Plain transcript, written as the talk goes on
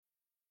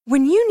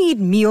When you need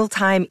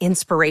mealtime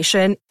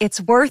inspiration,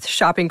 it's worth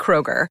shopping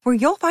Kroger, where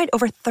you'll find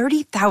over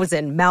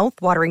 30,000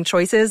 mouth-watering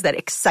choices that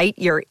excite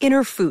your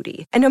inner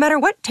foodie. And no matter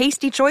what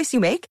tasty choice you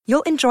make,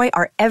 you'll enjoy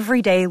our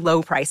everyday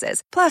low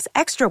prices, plus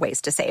extra ways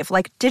to save,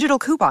 like digital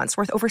coupons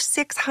worth over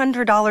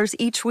 $600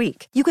 each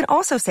week. You can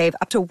also save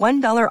up to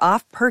 $1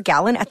 off per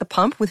gallon at the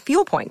pump with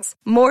fuel points.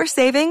 More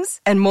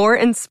savings and more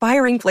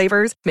inspiring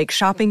flavors make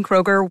shopping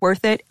Kroger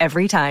worth it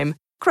every time.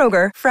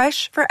 Kroger,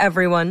 fresh for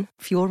everyone.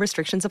 Fuel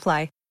restrictions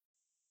apply.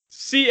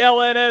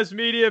 CLNS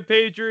Media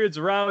Patriots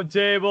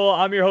Roundtable.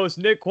 I'm your host,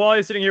 Nick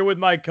Qualley, sitting here with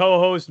my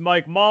co-host,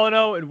 Mike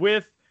Molyneux, and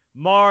with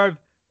Marv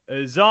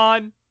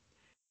Azan.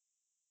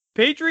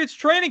 Patriots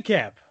training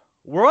camp.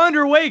 We're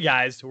underway,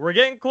 guys. We're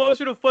getting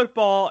closer to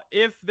football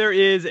if there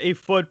is a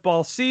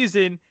football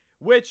season,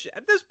 which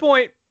at this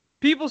point,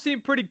 people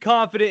seem pretty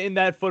confident in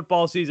that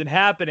football season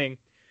happening.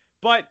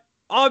 But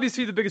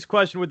obviously the biggest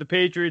question with the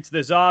Patriots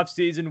this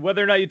offseason,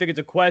 whether or not you think it's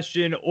a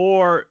question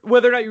or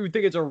whether or not you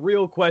think it's a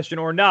real question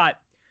or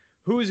not,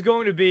 who's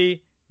going to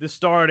be the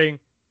starting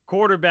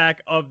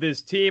quarterback of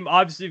this team?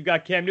 Obviously, you've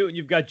got Cam Newton,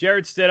 you've got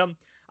Jarrett Stidham.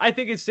 I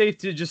think it's safe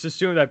to just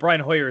assume that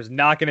Brian Hoyer is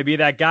not going to be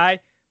that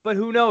guy, but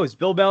who knows?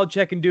 Bill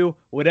Belichick can do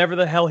whatever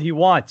the hell he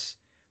wants.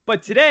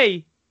 But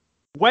today,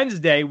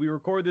 Wednesday, we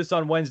record this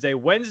on Wednesday,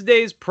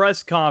 Wednesday's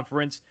press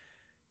conference,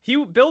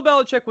 Bill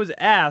Belichick was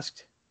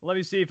asked, let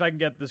me see if I can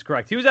get this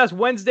correct. He was asked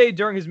Wednesday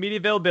during his media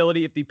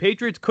availability if the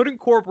Patriots could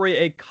incorporate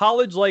a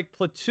college-like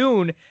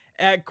platoon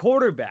at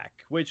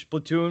quarterback, which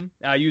platoon,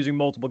 using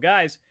multiple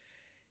guys.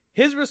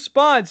 His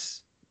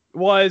response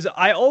was,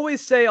 I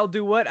always say I'll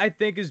do what I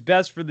think is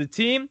best for the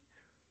team.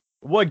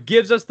 What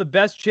gives us the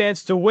best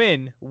chance to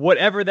win,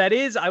 whatever that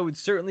is, I would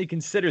certainly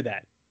consider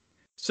that.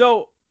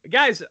 So,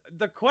 guys,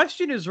 the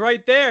question is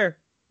right there.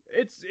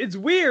 It's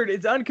weird.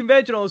 It's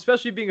unconventional,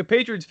 especially being a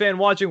Patriots fan,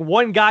 watching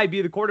one guy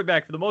be the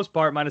quarterback for the most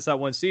part, minus that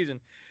one season.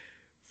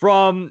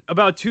 From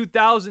about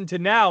 2000 to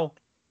now,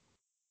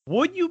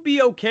 would you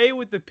be okay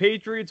with the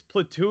Patriots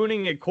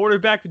platooning at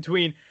quarterback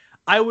between,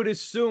 I would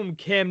assume,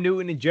 Cam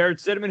Newton and Jarrett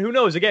Stidham? And who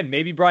knows? Again,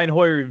 maybe Brian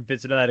Hoyer even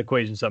fits into that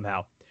equation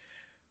somehow.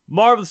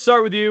 Marv, let's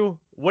start with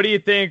you. What do you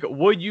think?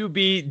 Would you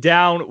be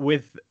down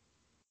with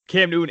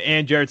Cam Newton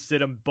and Jarrett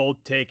Stidham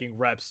both taking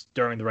reps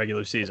during the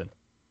regular season?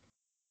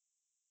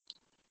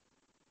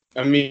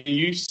 I mean,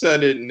 you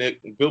said it,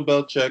 Nick. Bill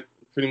Belichick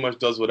pretty much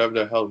does whatever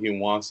the hell he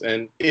wants.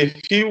 And if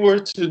he were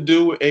to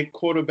do a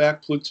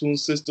quarterback platoon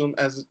system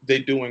as they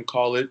do in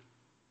college,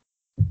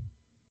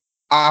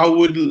 I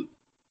would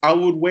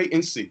wait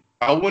and see.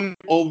 I wouldn't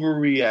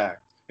overreact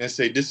and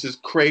say, this is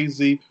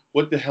crazy.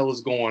 What the hell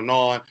is going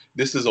on?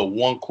 This is a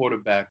one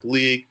quarterback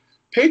league.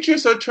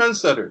 Patriots are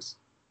trendsetters.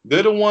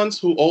 They're the ones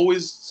who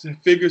always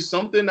figure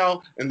something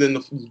out, and then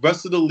the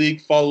rest of the league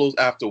follows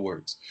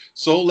afterwards.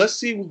 So let's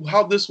see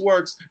how this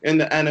works in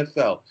the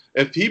NFL.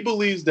 If he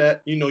believes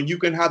that, you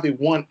can have a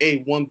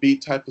 1A, 1B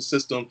type of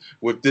system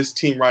with this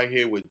team right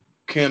here with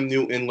Cam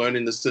Newton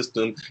learning the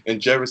system and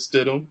Jarrett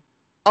Stidham,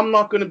 I'm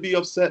not going to be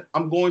upset.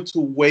 I'm going to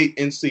wait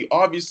and see.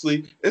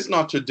 Obviously, it's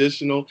not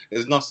traditional.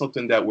 It's not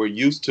something that we're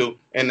used to.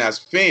 And as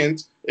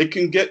fans,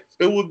 it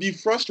would be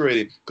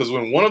frustrating because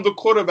when one of the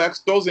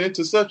quarterbacks throws an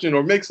interception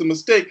or makes a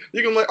mistake,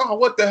 you can be like, oh,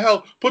 what the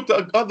hell? Put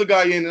the other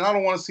guy in, and I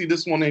don't want to see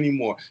this one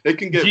anymore. It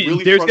can get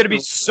really There's going to be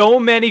so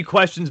many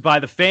questions by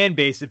the fan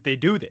base if they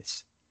do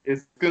this.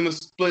 It's going to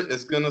split.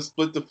 It's going to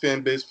split the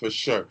fan base for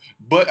sure.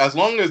 But as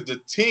long as the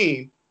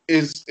team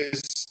is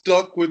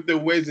stuck with their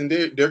ways and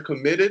they're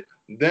committed,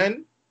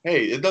 then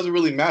hey, it doesn't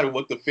really matter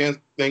what the fans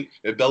think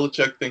if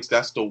Belichick thinks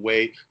that's the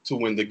way to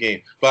win the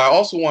game. But I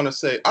also want to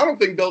say, I don't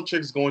think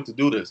Belichick is going to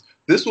do this.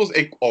 This was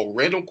a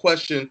random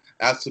question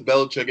asked to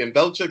Belichick, and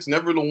Belichick's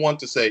never the one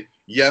to say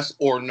yes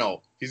or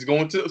no. He's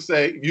going to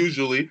say,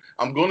 usually,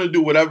 I'm going to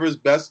do whatever is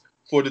best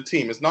for the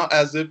team. It's not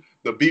as if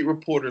the beat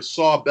reporter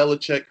saw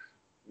Belichick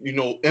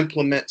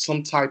implement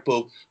some type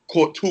of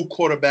two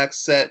quarterback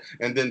set,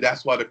 and then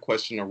that's why the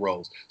question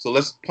arose. So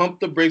let's pump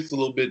the brakes a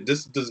little bit.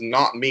 This does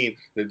not mean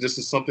that this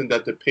is something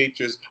that the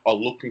Patriots are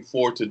looking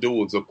forward to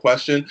do. It's a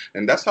question,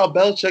 and that's how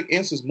Belichick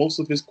answers most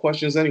of his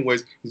questions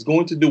anyways. He's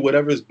going to do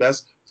whatever is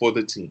best for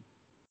the team.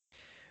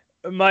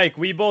 Mike,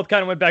 we both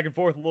kind of went back and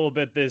forth a little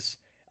bit this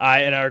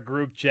in our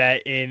group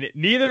chat, and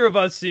neither of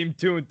us seemed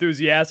too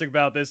enthusiastic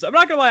about this. I'm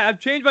not going to lie, I've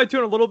changed my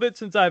tune a little bit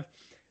since I've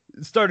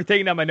started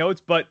taking down my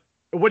notes, but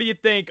what do you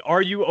think?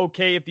 Are you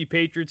okay if the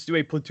Patriots do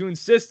a platoon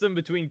system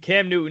between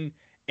Cam Newton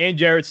and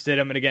Jarrett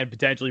Stidham, and again,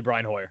 potentially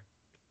Brian Hoyer?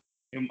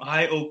 Am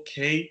I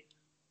okay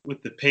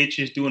with the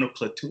Patriots doing a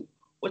platoon?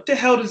 What the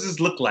hell does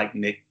this look like,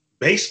 Nick?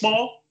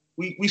 Baseball?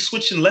 We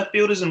switching left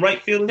fielders and right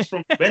fielders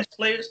from bench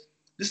players?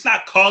 This is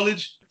not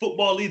college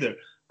football either.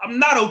 I'm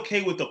not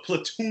okay with a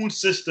platoon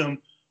system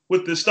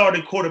with the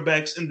starting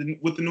quarterbacks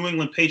with the New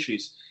England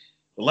Patriots.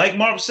 Like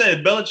Marv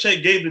said,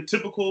 Belichick gave the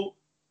typical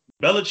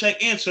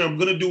Belichick answer, I'm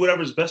going to do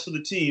whatever is best for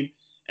the team.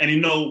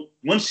 And,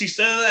 once he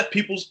said that,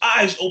 people's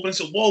eyes open and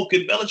said, whoa,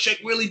 can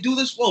Belichick really do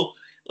this? Whoa,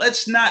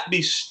 let's not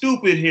be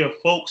stupid here,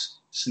 folks.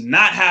 It's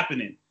not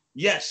happening.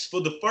 Yes,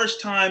 for the first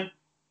time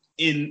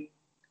in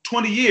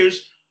 20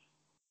 years,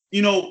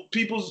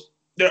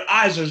 their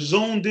eyes are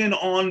zoned in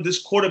on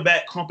this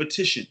quarterback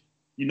competition,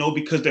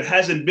 because there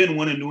hasn't been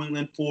one in New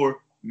England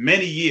for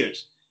many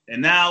years.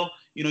 And now,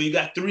 you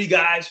got three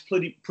guys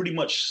pretty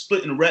much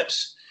splitting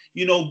reps.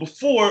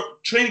 Before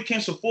training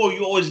camps before,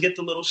 you always get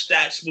the little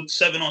stats with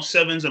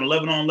 7-on-7s and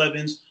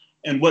 11-on-11s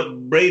and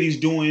what Brady's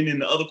doing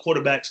and the other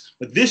quarterbacks.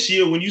 But this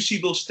year, when you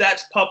see those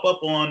stats pop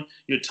up on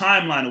your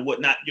timeline and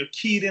whatnot, you're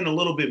keyed in a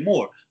little bit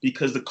more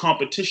because the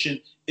competition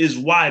is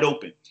wide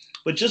open.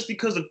 But just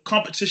because the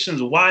competition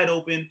is wide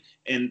open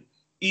and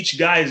each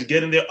guy is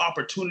getting their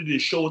opportunity to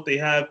show what they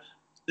have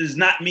does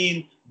not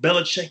mean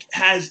Belichick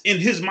has in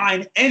his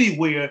mind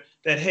anywhere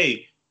that,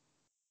 hey,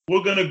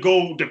 we're going to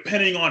go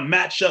depending on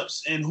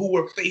matchups and who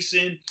we're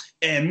facing,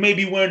 and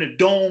maybe we're in a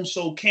dome,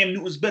 so Cam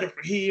Newton's better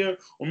for here,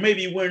 or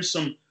maybe we're in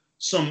some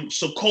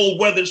cold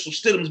weather, so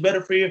Stidham's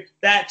better for here.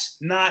 That's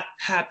not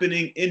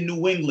happening in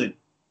New England.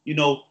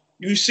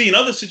 You've seen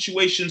other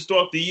situations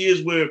throughout the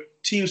years where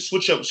teams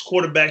switch up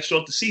quarterbacks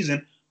throughout the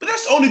season, but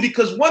that's only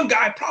because one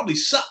guy probably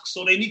sucks,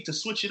 so they need to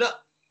switch it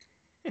up.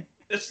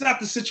 That's not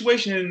the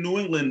situation in New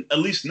England, at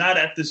least not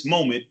at this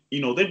moment.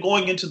 They're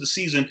going into the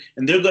season,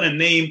 and they're going to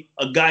name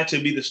a guy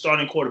to be the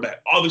starting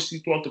quarterback. Obviously,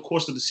 throughout the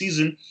course of the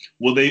season,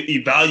 will they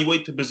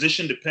evaluate the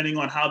position depending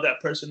on how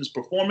that person is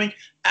performing?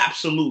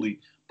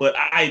 Absolutely. But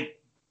I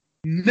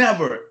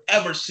never,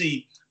 ever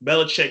see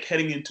Belichick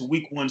heading into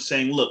week one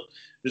saying, look,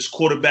 this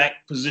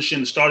quarterback position,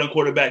 the starting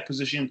quarterback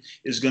position,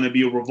 is going to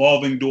be a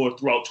revolving door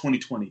throughout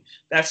 2020.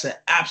 That's an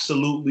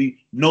absolutely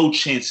no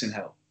chance in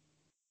hell.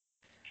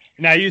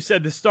 Now, you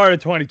said the start of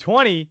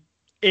 2020,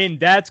 and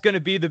that's going to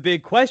be the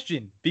big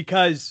question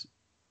because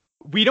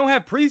we don't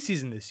have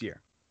preseason this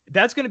year.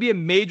 That's going to be a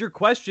major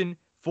question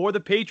for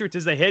the Patriots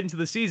as they head into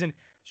the season.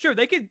 Sure,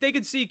 they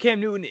could see Cam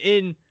Newton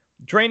in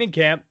training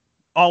camp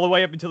all the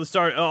way up until the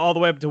start, all the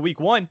way up to week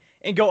one,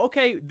 and go,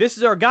 okay, this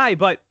is our guy,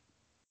 but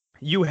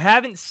you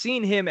haven't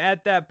seen him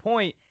at that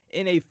point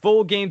in a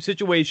full game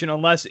situation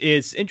unless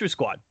it's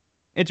inter-squad.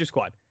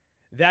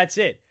 That's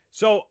it.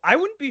 So I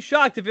wouldn't be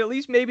shocked if at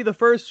least maybe the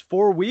first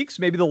 4 weeks,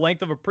 maybe the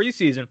length of a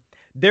preseason,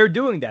 they're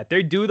doing that.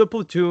 They do the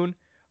platoon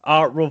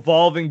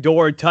revolving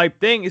door type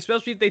thing,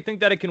 especially if they think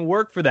that it can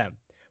work for them.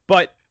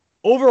 But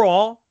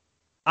overall,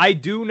 I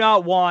do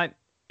not want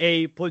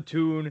a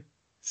platoon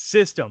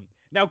system.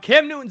 Now,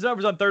 Cam Newton's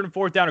numbers on third and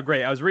fourth down are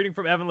great. I was reading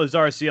from Evan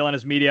Lazar,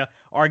 CLNS Media,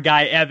 our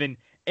guy Evan,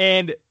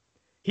 and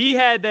he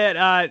had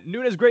that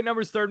Newton has great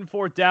numbers, third and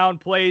fourth down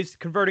plays,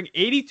 converting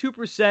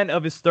 82%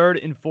 of his third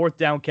and fourth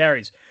down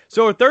carries.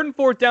 So a third and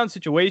fourth down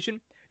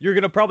situation, you're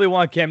going to probably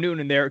want Cam Newton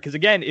in there because,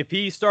 again, if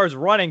he starts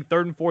running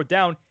third and fourth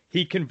down,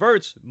 he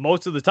converts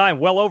most of the time,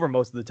 well over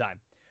most of the time.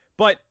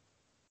 But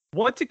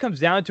once it comes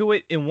down to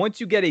it, and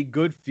once you get a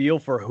good feel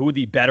for who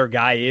the better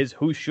guy is,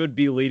 who should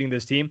be leading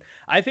this team,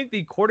 I think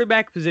the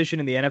quarterback position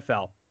in the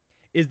NFL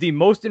is the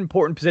most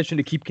important position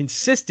to keep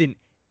consistent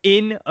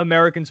in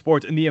American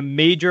sports, in the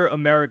major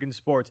American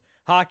sports,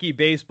 hockey,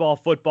 baseball,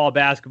 football,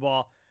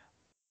 basketball.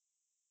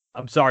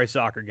 I'm sorry,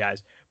 soccer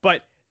guys,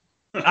 but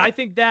I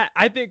think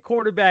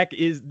quarterback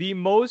is the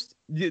most,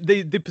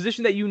 the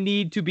position that you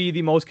need to be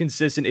the most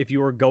consistent if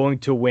you are going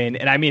to win.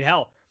 And I mean,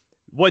 hell,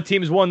 what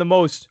team has won the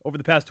most over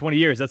the past 20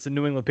 years? That's the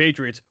New England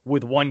Patriots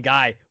with one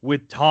guy,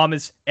 with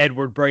Thomas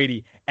Edward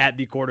Brady at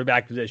the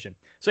quarterback position.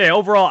 So yeah,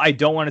 overall, I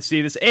don't want to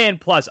see this. And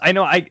plus, I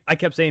know I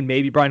kept saying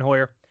maybe Brian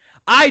Hoyer.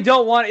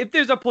 If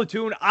there's a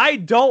platoon, I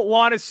don't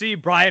want to see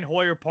Brian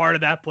Hoyer part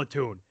of that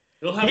platoon.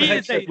 He'll have a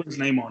headset with his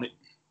name on it.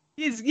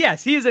 He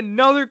is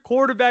another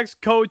quarterback's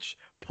coach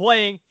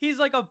playing. He's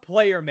like a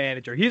player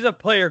manager. He's a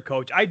player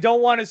coach. I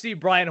don't want to see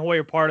Brian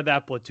Hoyer part of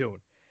that platoon.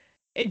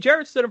 And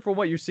Jarrett Stidham, from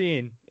what you're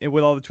seeing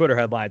with all the Twitter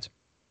headlines,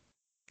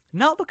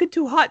 not looking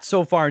too hot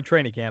so far in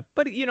training camp.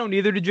 But,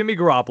 neither did Jimmy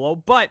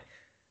Garoppolo. But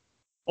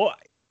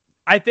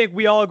I think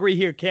we all agree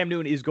here Cam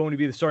Newton is going to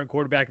be the starting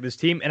quarterback of this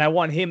team. And I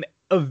want him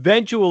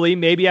eventually,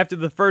 maybe after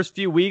the first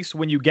few weeks,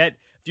 when you get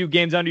a few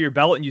games under your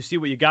belt and you see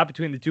what you got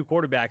between the two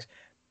quarterbacks,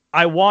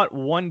 I want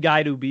one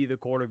guy to be the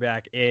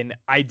quarterback. And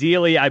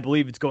ideally, I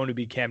believe it's going to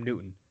be Cam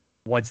Newton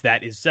once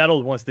that is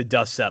settled, once the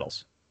dust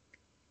settles.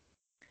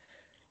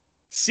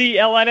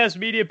 CLNS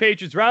Media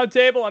Patriots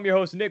Roundtable. I'm your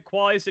host, Nick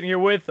Qualley, sitting here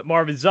with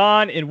Marvin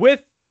Zahn and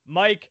with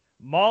Mike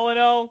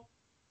Molyneux.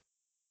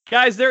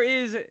 Guys, there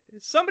is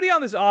somebody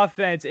on this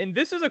offense, and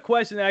this is a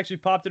question that actually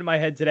popped into my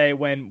head today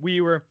when we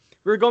were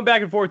going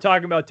back and forth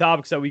talking about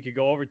topics that we could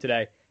go over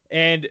today.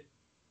 And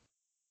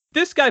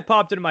this guy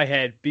popped into my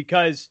head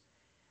because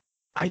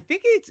I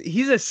think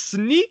he's a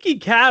sneaky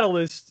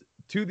catalyst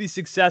to the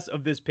success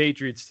of this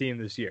Patriots team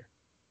this year.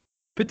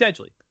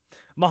 Potentially.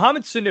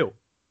 Mohamed Sanu.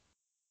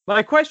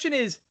 My question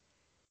is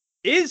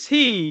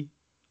he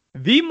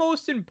the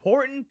most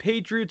important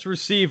Patriots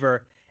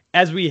receiver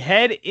as we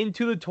head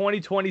into the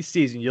 2020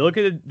 season? You look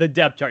at the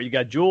depth chart. You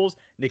got Jules,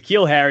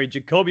 N'Keal Harry,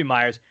 Jacoby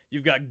Myers.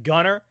 You've got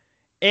Gunner,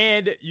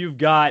 and you've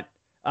got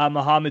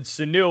Mohamed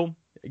Sanu.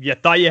 You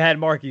thought you had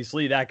Marquise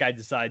Lee. That guy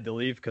decided to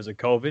leave because of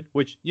COVID,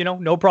 which,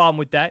 no problem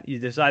with that. You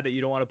decide that you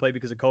don't want to play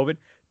because of COVID.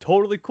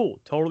 Totally cool.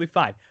 Totally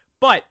fine.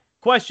 But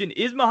question,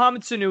 is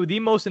Mohamed Sanu the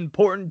most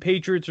important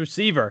Patriots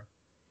receiver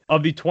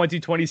of the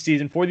 2020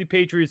 season for the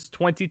Patriots'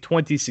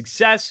 2020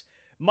 success?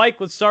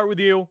 Mike, let's start with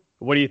you.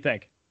 What do you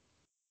think?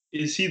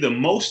 Is he the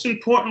most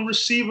important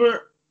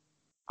receiver?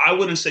 I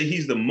wouldn't say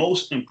he's the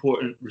most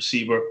important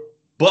receiver,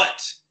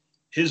 but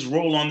his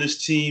role on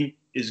this team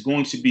is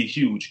going to be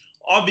huge.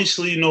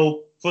 Obviously,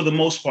 for the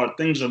most part,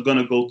 things are going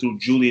to go through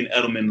Julian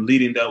Edelman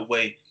leading the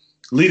way.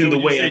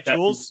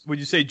 Would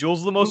you say Jules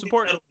is the most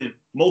important? Edelman,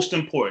 most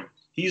important.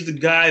 He's the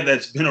guy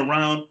that's been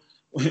around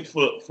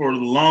for the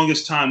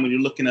longest time when you're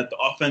looking at the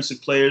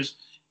offensive players.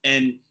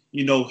 And,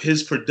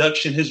 his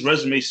production, his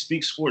resume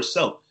speaks for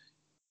itself.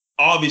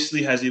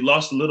 Obviously, has he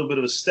lost a little bit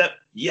of a step?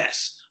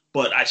 Yes.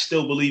 But I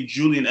still believe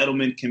Julian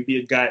Edelman can be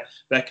a guy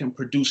that can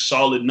produce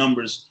solid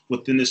numbers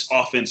within this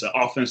offense, an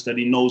offense that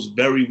he knows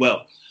very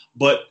well.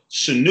 But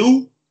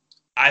Sanu,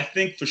 I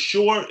think for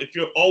sure, if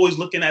you're always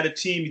looking at a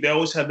team, they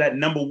always have that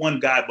number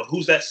one guy. But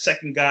who's that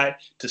second guy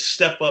to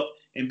step up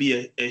and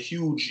be a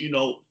huge,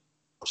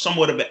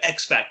 somewhat of an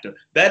X factor?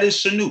 That is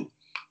Sanu.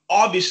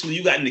 Obviously,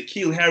 you got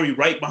N'Keal Harry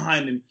right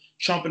behind him,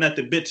 chomping at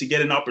the bit to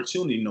get an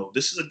opportunity.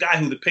 This is a guy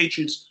who the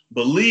Patriots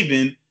believe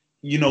in.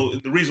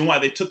 The reason why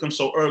they took him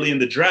so early in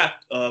the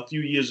draft a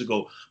few years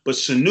ago. But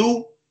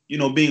Sanu,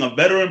 being a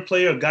veteran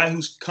player, a guy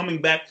who's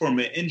coming back from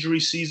an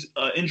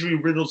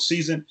injury-riddled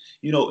season,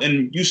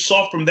 and you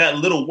saw from that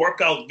little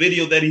workout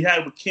video that he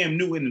had with Cam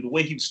Newton and the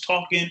way he was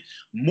talking,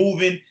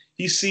 moving,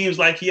 he seems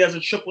like he has a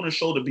chip on his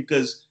shoulder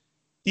because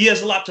he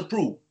has a lot to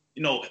prove.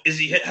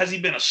 Has he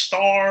been a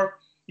star,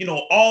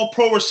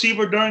 all-pro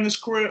receiver during his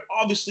career?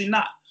 Obviously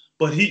not.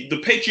 But the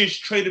Patriots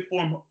traded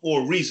for him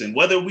for a reason.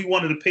 Whether we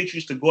wanted the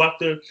Patriots to go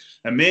after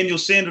Emmanuel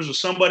Sanders or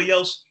somebody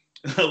else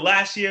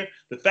last year,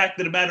 the fact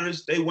of the matter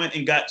is they went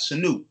and got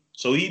Sanu.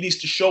 So he needs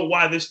to show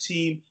why this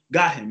team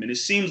got him. And it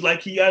seems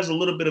like he has a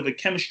little bit of a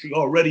chemistry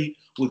already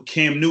with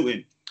Cam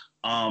Newton.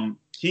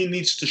 He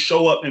needs to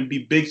show up and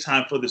be big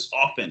time for this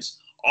offense.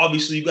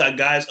 Obviously, you got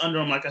guys under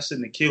him, like I said,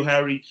 N'Keal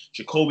Harry,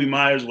 Jacoby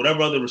Myers,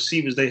 whatever other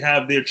receivers they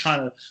have there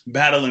trying to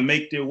battle and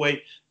make their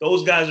way.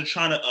 Those guys are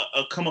trying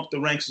to come up the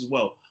ranks as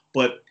well.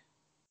 But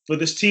for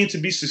this team to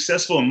be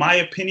successful, in my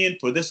opinion,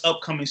 for this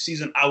upcoming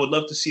season, I would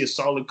love to see a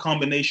solid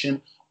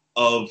combination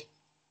of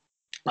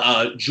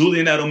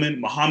Julian Edelman,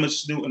 Mohamed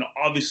Sanu, and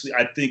obviously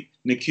I think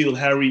N'Keal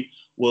Harry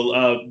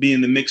will be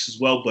in the mix as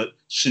well. But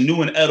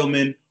Sanu and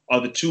Edelman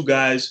are the two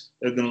guys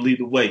that are going to lead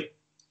the way.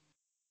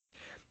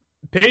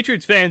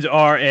 Patriots fans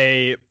are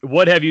a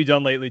what have you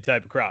done lately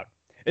type of crowd,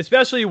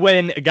 especially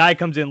when a guy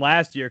comes in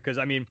last year. Because,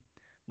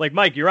 like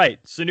Mike, you're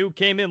right. Sanu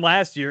came in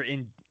last year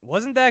and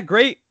wasn't that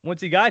great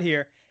once he got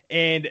here.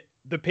 And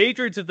the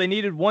Patriots, if they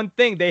needed one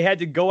thing, they had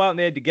to go out and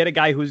they had to get a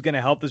guy who's going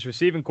to help this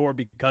receiving core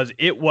because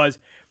it was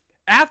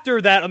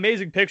after that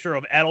amazing picture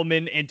of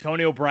Edelman,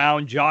 Antonio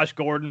Brown, Josh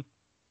Gordon,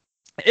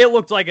 it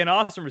looked like an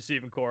awesome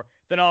receiving core.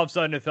 Then all of a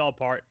sudden it fell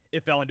apart.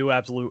 It fell into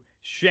absolute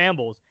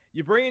shambles.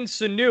 You bring in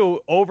Sanu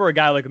over a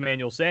guy like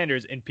Emmanuel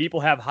Sanders, and people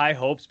have high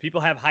hopes.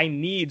 People have high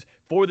needs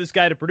for this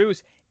guy to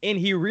produce, and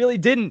he really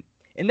didn't.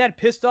 And that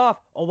pissed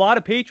off a lot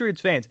of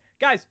Patriots fans.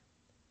 Guys,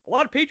 a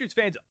lot of Patriots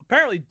fans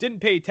apparently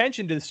didn't pay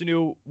attention to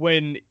Sanu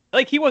when,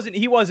 he wasn't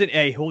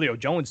a Julio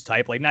Jones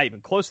type, not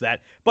even close to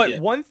that. But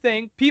one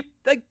thing, people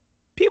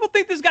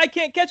think this guy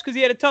can't catch because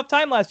he had a tough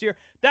time last year.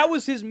 That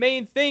was his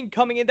main thing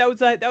coming in. That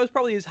was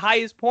probably his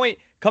highest point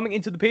coming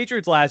into the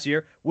Patriots last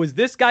year, was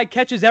this guy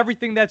catches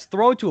everything that's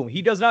thrown to him.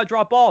 He does not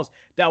drop balls.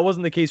 That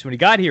wasn't the case when he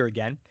got here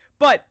again,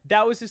 but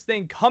that was his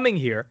thing coming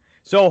here.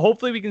 So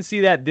hopefully we can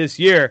see that this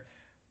year.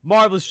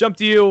 Marv, let's jump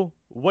to you.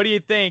 What do you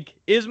think?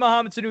 Is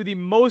Mohamed Sanu the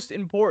most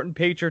important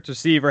Patriots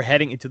receiver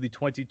heading into the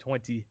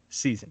 2020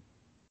 season?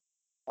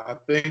 I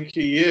think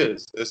he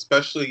is,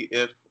 especially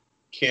if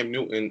Cam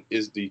Newton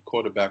is the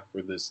quarterback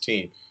for this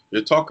team.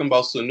 You're talking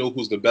about Sanu,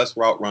 who's the best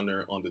route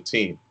runner on the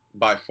team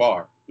by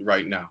far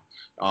right now.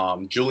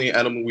 Julian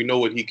Edelman, we know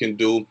what he can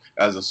do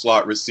as a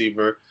slot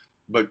receiver.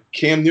 But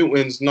Cam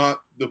Newton's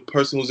not the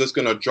person who's just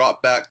going to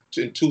drop back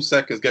in 2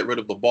 seconds, get rid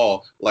of the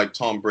ball like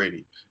Tom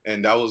Brady.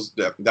 And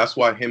that's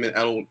why him and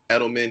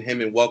Edelman, him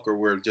and Welker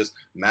were just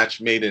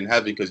match made in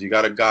heaven, because you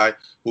got a guy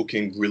who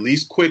can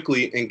release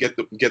quickly and get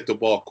the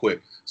ball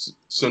quick.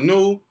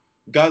 So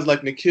guys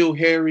like N'Keal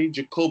Harry,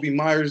 Jacoby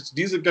Myers,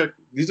 these are going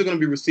to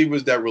be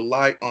receivers that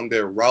rely on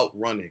their route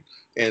running.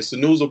 And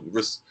Sanu's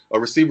a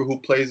receiver who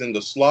plays in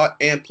the slot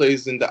and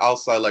plays in the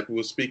outside, like we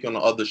were speaking on the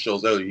other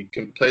shows earlier. He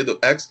can play the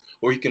X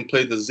or he can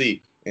play the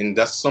Z. And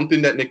that's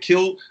something that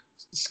N'Keal's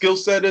skill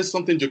set is,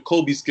 something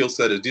Jacoby's skill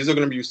set is. These are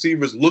going to be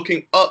receivers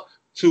looking up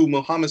to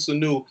Mohamed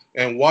Sanu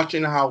and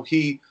watching how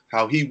he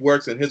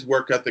works and his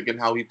work ethic and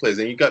how he plays.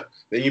 And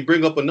then you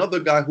bring up another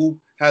guy who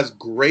has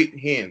great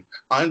hands.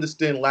 I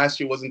understand last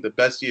year wasn't the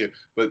best year,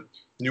 but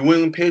New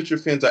England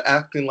Patriot fans are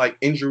acting like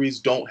injuries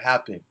don't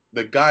happen.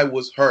 The guy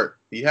was hurt.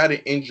 He had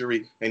an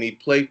injury, and he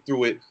played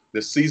through it.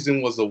 The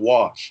season was a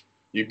wash.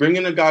 You bring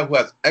in a guy who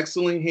has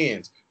excellent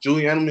hands.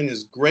 Julian Edelman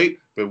is great,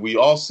 but we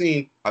all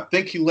seen, I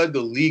think he led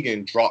the league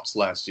in drops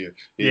last year.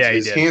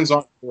 His hands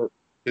aren't good.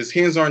 His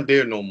hands aren't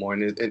there no more,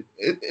 and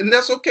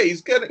that's okay.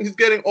 He's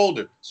getting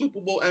older.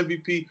 Super Bowl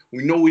MVP.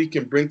 We know what he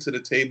can bring to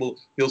the table.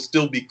 He'll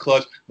still be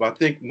clutch, but I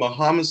think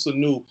Mohamed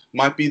Sanu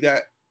might be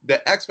the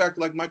X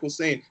factor, like Mike was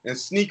saying, and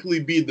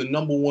sneakily be the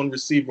number one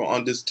receiver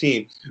on this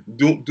team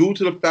due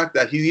to the fact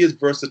that he is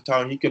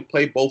versatile. He can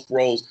play both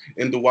roles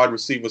in the wide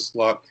receiver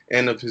slot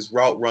and of his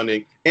route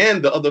running,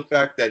 and the other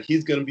fact that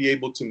he's going to be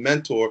able to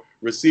mentor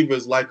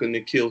receivers like a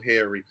N'Keal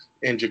Harry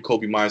and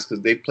Jakobi Meyers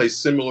because they play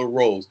similar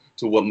roles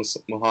to what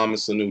Mohamed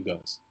Sanu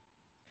does.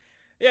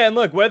 Yeah, and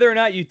look, whether or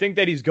not you think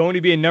that he's going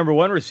to be a number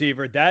one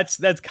receiver, that's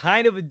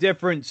kind of a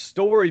different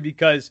story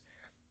because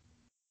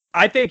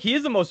I think he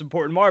is the most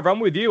important. Marv, I'm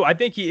with you. I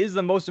think he is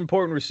the most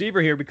important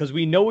receiver here because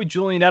we know what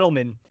Julian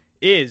Edelman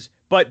is,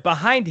 but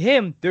behind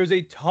him, there's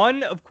a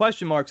ton of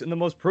question marks, and the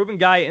most proven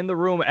guy in the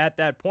room at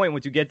that point,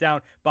 once you get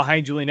down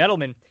behind Julian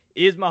Edelman,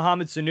 is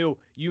Mohamed Sanu.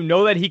 You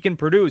know that he can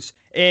produce,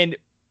 and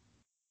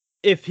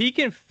if he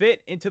can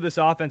fit into this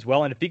offense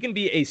well, and if he can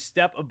be a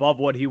step above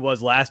what he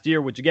was last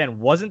year, which again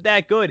wasn't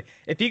that good,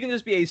 if he can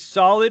just be a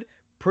solid,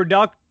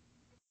 productive,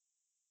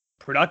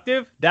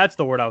 that's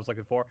the word I was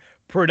looking for,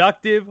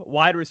 productive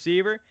wide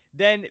receiver,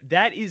 then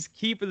that is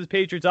key for this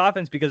Patriots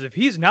offense because if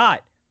he's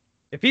not,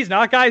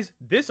 guys,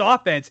 this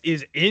offense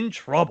is in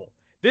trouble.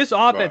 This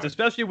offense,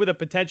 especially with a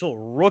potential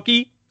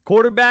rookie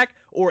quarterback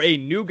or a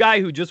new guy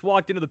who just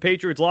walked into the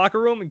Patriots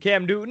locker room in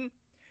Cam Newton,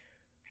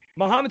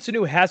 Mohamed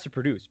Sanu has to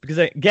produce because,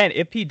 again,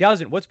 if he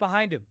doesn't, what's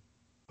behind him?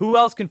 Who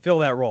else can fill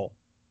that role?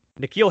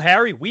 N'Keal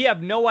Harry? We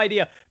have no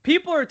idea.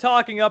 People are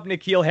talking up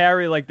N'Keal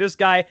Harry like this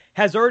guy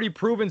has already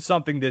proven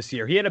something this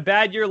year. He had a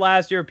bad year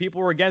last year.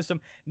 People were against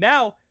him.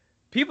 Now,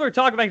 people are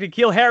talking like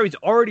N'Keal Harry's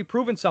already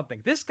proven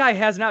something. This guy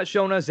has not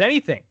shown us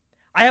anything.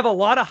 I have a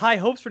lot of high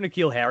hopes for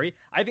N'Keal Harry.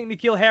 I think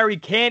N'Keal Harry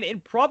can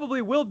and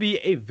probably will be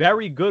a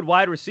very good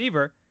wide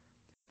receiver,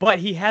 but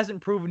he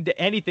hasn't proven to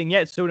anything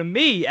yet. So to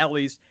me, at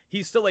least,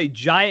 he's still a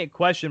giant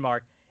question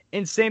mark.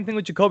 And same thing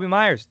with Jakobi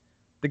Meyers.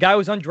 The guy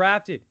was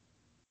undrafted.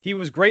 He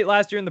was great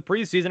last year in the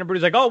preseason.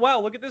 Everybody's like, oh, wow,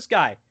 look at this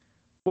guy.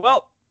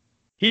 Well,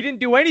 he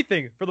didn't do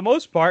anything for the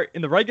most part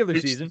in the regular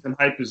season. And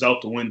hype is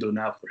out the window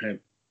now for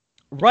him.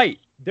 Right.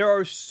 There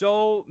are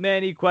so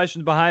many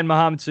questions behind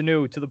Mohamed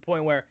Sanu to the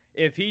point where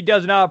if he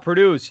does not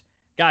produce,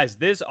 guys,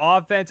 this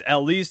offense,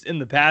 at least in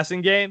the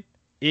passing game,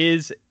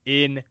 is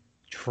in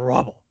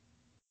trouble.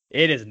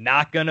 It is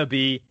not going to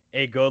be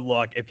a good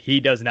look if he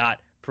does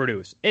not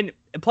produce. And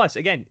plus,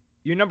 again,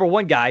 your number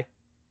one guy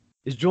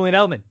is Julian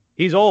Edelman.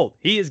 He's old.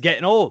 He is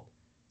getting old.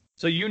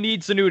 So you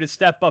need Sanu to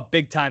step up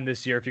big time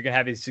this year if you're going to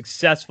have a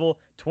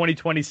successful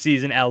 2020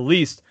 season, at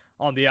least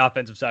on the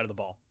offensive side of the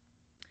ball.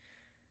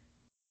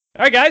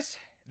 All right, guys.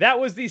 That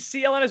was the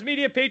CLNS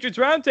Media Patriots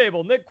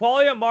Roundtable. Nick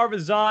Quaglia, Marv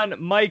Azan,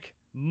 Mike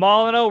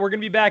Molyneux. We're going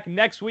to be back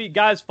next week.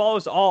 Guys, follow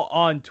us all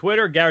on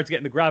Twitter. Garrett's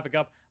getting the graphic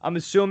up, I'm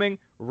assuming,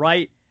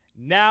 right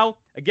now.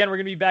 Again, we're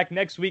going to be back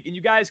next week. And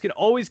you guys can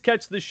always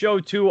catch the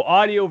show, too,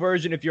 audio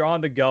version if you're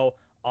on the go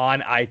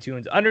on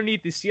iTunes,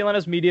 underneath the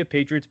CLNS Media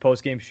Patriots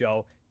Postgame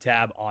Show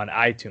tab on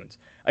iTunes.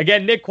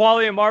 Again, Nick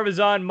Quaglia, Marv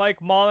Azan,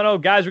 Mike Molyneux.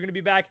 Guys, we're going to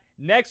be back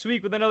next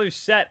week with another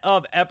set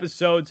of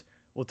episodes.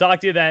 We'll talk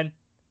to you then.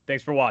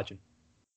 Thanks for watching.